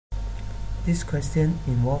This question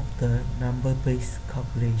involves the number-based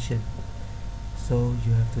calculation. So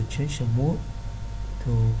you have to change the mode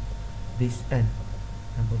to base 10,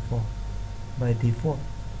 number 4. By default,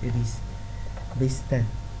 it is base 10,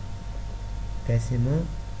 decimal,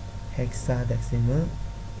 hexadecimal,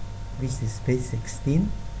 which is base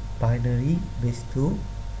 16, binary, base 2,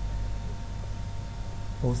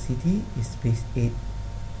 OCD is base 8.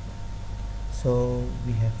 So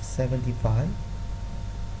we have 75,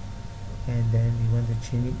 and then we want to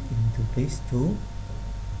change it into base 2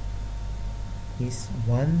 is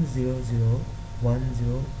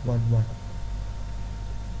 1001011,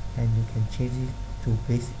 and you can change it to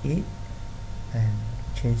base 8 and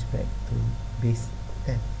change back to base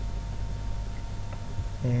 10.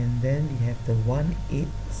 And then we have the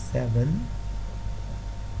 187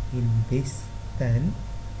 in base 10,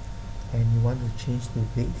 and you want to change to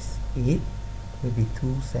base 8, will be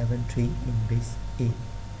 273 in base 8.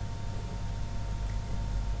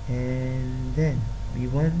 And then we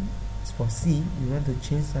want, for C, we want to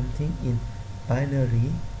change something in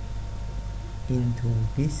binary into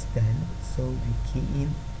base 10, so we key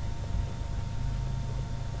in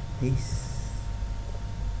this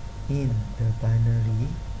in the binary,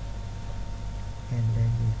 and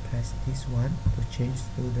then you press this one to change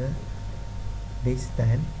to the base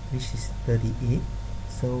 10, which is 38.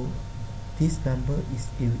 So this number is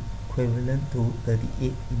equivalent to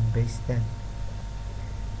 38 in base 10,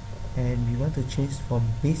 and we want to change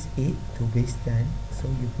from base 8 to base 10, so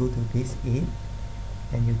you go to base 8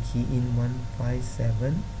 and you key in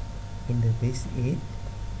 157 in the base 8,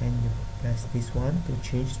 and you press this one to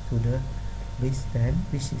change to the base 10,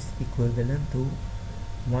 which is equivalent to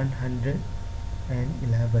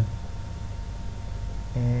 111.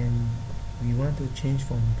 And we want to change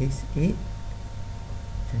from base 8,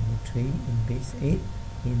 23 in base 8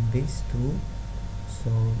 in base 2, so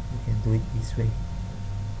you can do it this way.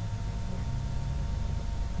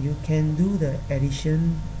 You can do the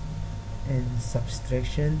addition and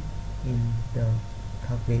subtraction in the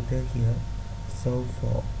calculator here. So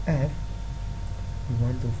for F, you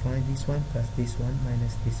want to find this one plus this one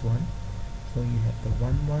minus this one, so you have the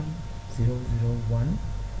 11001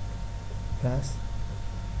 plus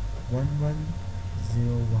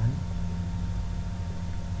 1101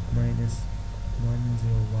 minus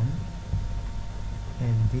 101,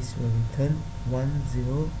 and this will return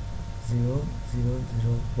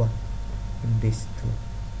 100001 in base 2.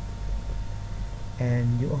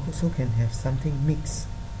 And you also can have something mixed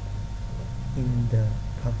in the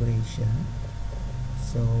calculation.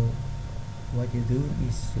 So what you do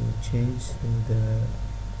is you change to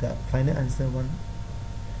the final answer one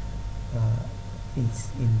is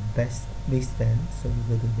in base 10, so you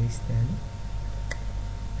go to base 10,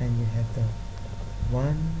 and you have the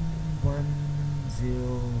 1101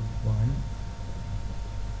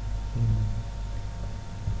 in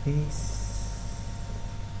base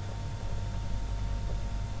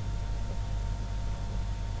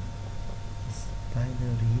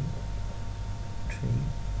binary 3.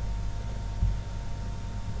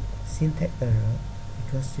 Syntax error,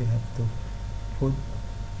 because you have to put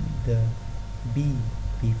the B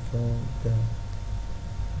before the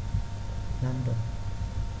number.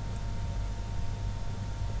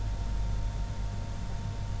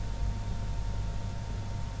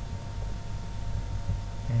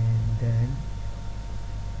 And then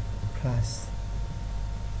plus,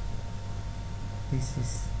 this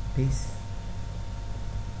is base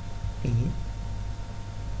 8,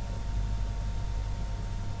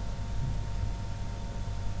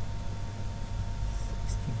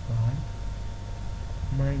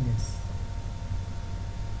 minus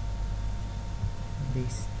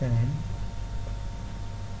base 10,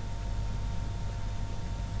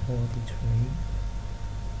 43,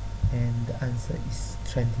 and the answer is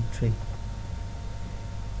 23.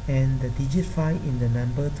 And the digit 5 in the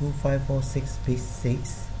number 2546 base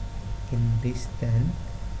 6 in base 10,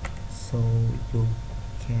 so you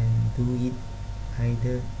can do it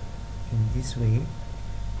either in this way,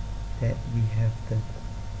 that we have the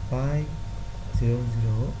 500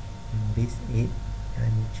 in base 8,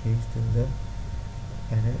 and you change to the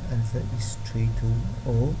final answer is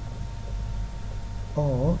 320,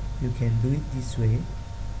 or you can do it this way,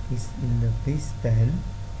 is in the base 10,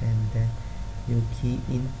 and then you key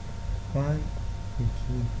in 5, you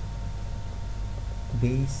key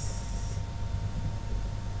base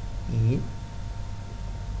 8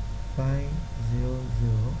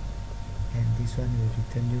 500, and this one will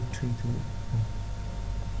return you 320.